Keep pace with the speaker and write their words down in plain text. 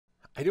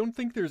I don't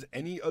think there's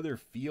any other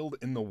field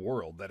in the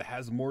world that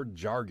has more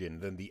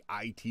jargon than the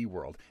IT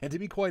world. And to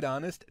be quite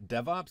honest,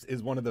 DevOps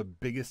is one of the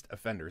biggest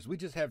offenders. We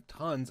just have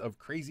tons of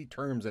crazy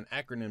terms and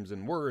acronyms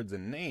and words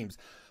and names.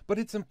 But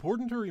it's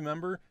important to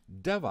remember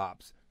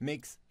DevOps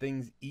makes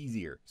things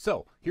easier.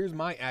 So here's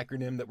my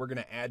acronym that we're going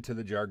to add to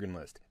the jargon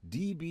list.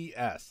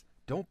 DBS.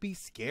 Don't be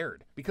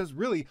scared, because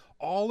really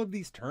all of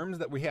these terms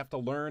that we have to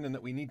learn and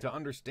that we need to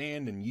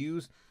understand and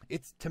use,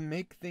 it's to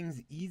make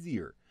things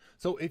easier.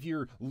 So if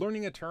you're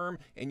learning a term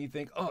and you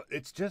think, oh,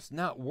 it's just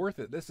not worth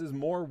it, this is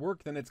more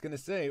work than it's going to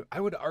save,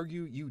 I would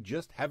argue you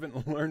just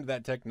haven't learned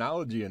that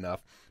technology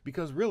enough,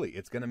 because really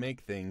it's going to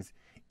make things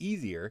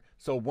easier.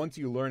 So once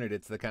you learn it,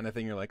 it's the kind of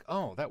thing you're like,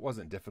 oh, that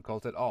wasn't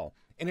difficult at all.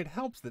 And it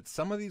helps that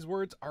some of these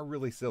words are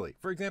really silly.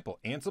 For example,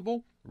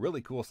 Ansible,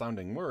 really cool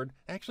sounding word,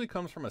 actually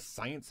comes from a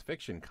science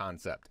fiction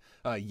concept.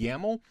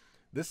 YAML,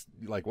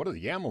 what does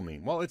YAML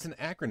mean? Well, it's an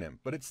acronym,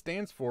 but it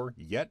stands for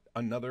Yet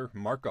Another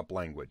Markup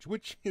Language,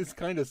 which is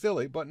kind of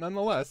silly, but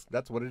nonetheless,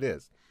 that's what it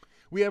is.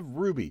 We have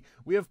Ruby,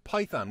 we have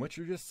Python, which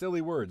are just silly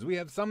words. We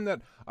have some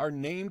that are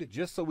named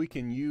just so we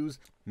can use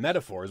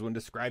metaphors when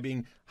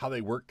describing how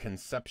they work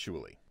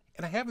conceptually.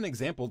 And I have an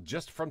example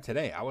just from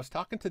today. I was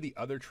talking to the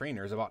other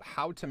trainers about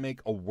how to make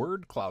a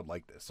word cloud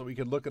like this so we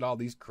could look at all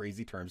these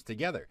crazy terms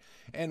together.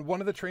 And one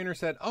of the trainers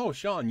said, oh,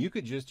 Shawn, you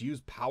could just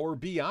use Power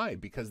BI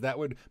because that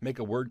would make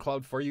a word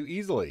cloud for you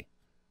easily.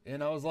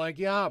 And I was like,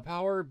 yeah,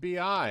 Power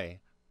BI.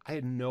 I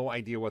had no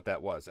idea what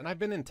that was. And I've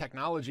been in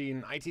technology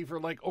and IT for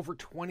like over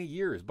 20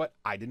 years, but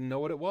I didn't know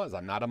what it was.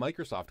 I'm not a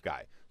Microsoft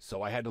guy.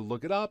 So I had to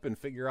look it up and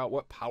figure out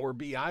what Power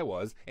BI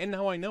was. And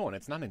now I know, and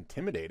it's not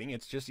intimidating.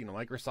 It's just,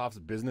 Microsoft's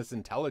business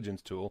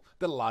intelligence tool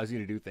that allows you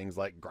to do things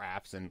like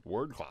graphs and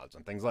word clouds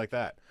and things like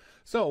that.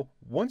 So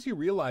once you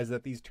realize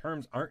that these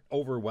terms aren't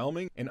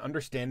overwhelming and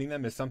understanding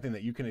them is something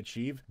that you can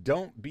achieve,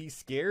 don't be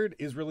scared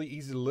is really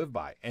easy to live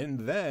by. And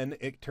then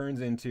it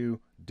turns into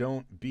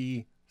don't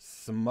be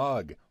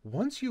smug.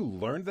 Once you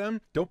learn them,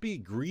 don't be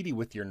greedy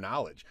with your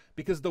knowledge,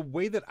 because the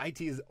way that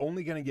IT is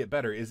only going to get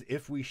better is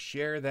if we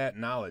share that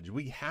knowledge.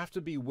 We have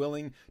to be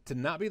willing to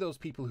not be those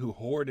people who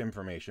hoard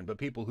information, but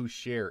people who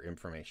share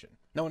information.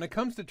 Now, when it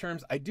comes to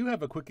terms, I do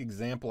have a quick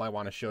example I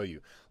want to show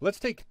you.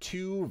 Let's take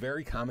two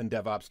very common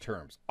DevOps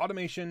terms,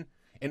 automation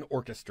and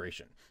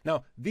orchestration.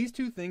 Now, these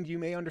two things, you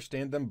may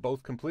understand them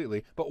both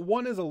completely, but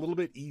one is a little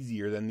bit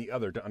easier than the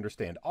other to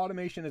understand.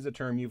 Automation is a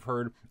term you've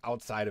heard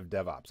outside of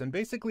DevOps, and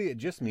basically it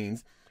just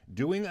means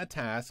doing a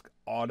task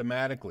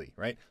automatically,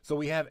 right? So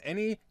we have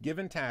any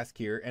given task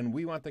here, and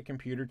we want the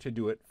computer to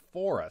do it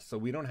for us, so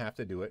we don't have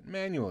to do it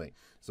manually.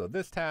 So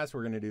this task,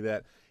 we're going to do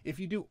that. If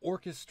you do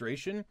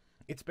orchestration,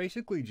 it's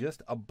basically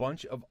just a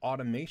bunch of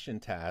automation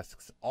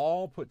tasks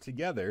all put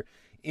together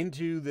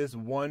into this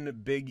one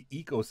big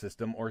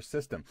ecosystem or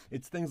system.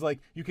 It's things like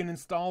you can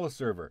install a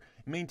server,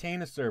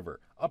 maintain a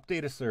server,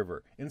 update a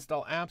server,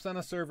 install apps on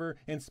a server,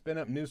 and spin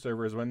up new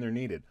servers when they're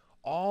needed.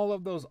 All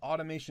of those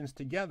automations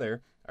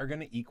together are going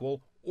to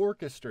equal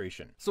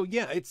orchestration. So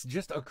yeah, it's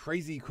just a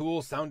crazy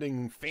cool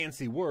sounding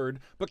fancy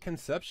word, but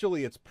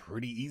conceptually it's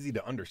pretty easy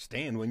to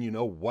understand when you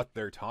know what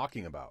they're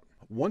talking about.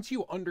 Once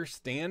you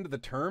understand the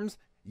terms,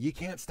 you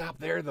can't stop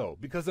there though,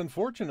 because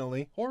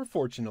unfortunately, or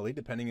fortunately,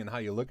 depending on how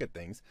you look at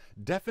things,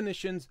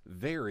 definitions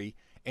vary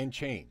and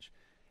change.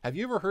 Have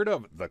you ever heard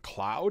of the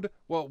cloud?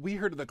 Well, we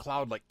heard of the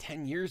cloud like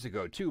 10 years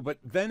ago too, but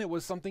then it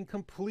was something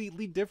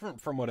completely different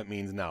from what it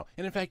means now.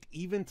 And in fact,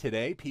 even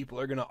today, people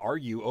are going to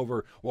argue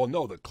over, well,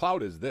 no, the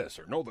cloud is this,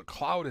 or no, the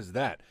cloud is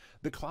that.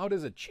 The cloud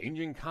is a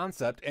changing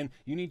concept, and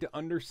you need to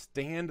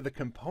understand the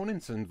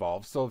components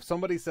involved. So if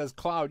somebody says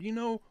cloud, you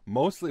know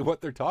mostly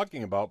what they're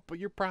talking about, but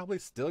you're probably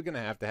still going to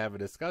have a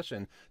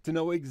discussion to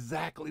know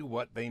exactly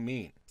what they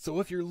mean. So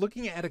if you're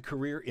looking at a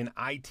career in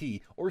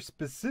IT, or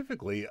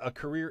specifically a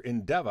career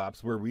in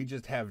DevOps where we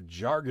just have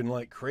jargon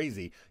like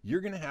crazy,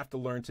 you're going to have to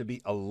learn to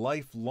be a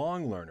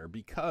lifelong learner,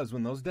 because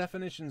when those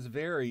definitions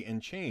vary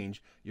and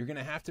change, you're going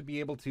to have to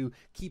be able to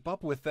keep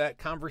up with that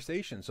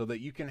conversation so that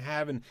you can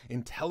have an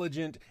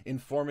intelligent,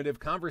 informative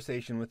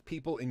conversation with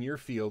people in your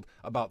field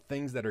about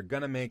things that are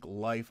going to make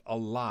life a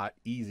lot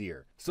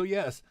easier. So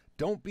yes,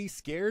 don't be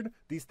scared.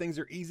 These things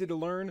are easy to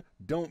learn.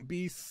 Don't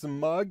be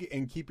smug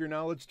and keep your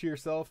knowledge to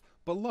yourself.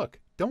 But look,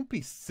 don't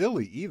be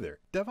silly either.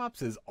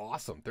 DevOps is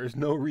awesome. There's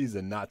no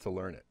reason not to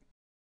learn it.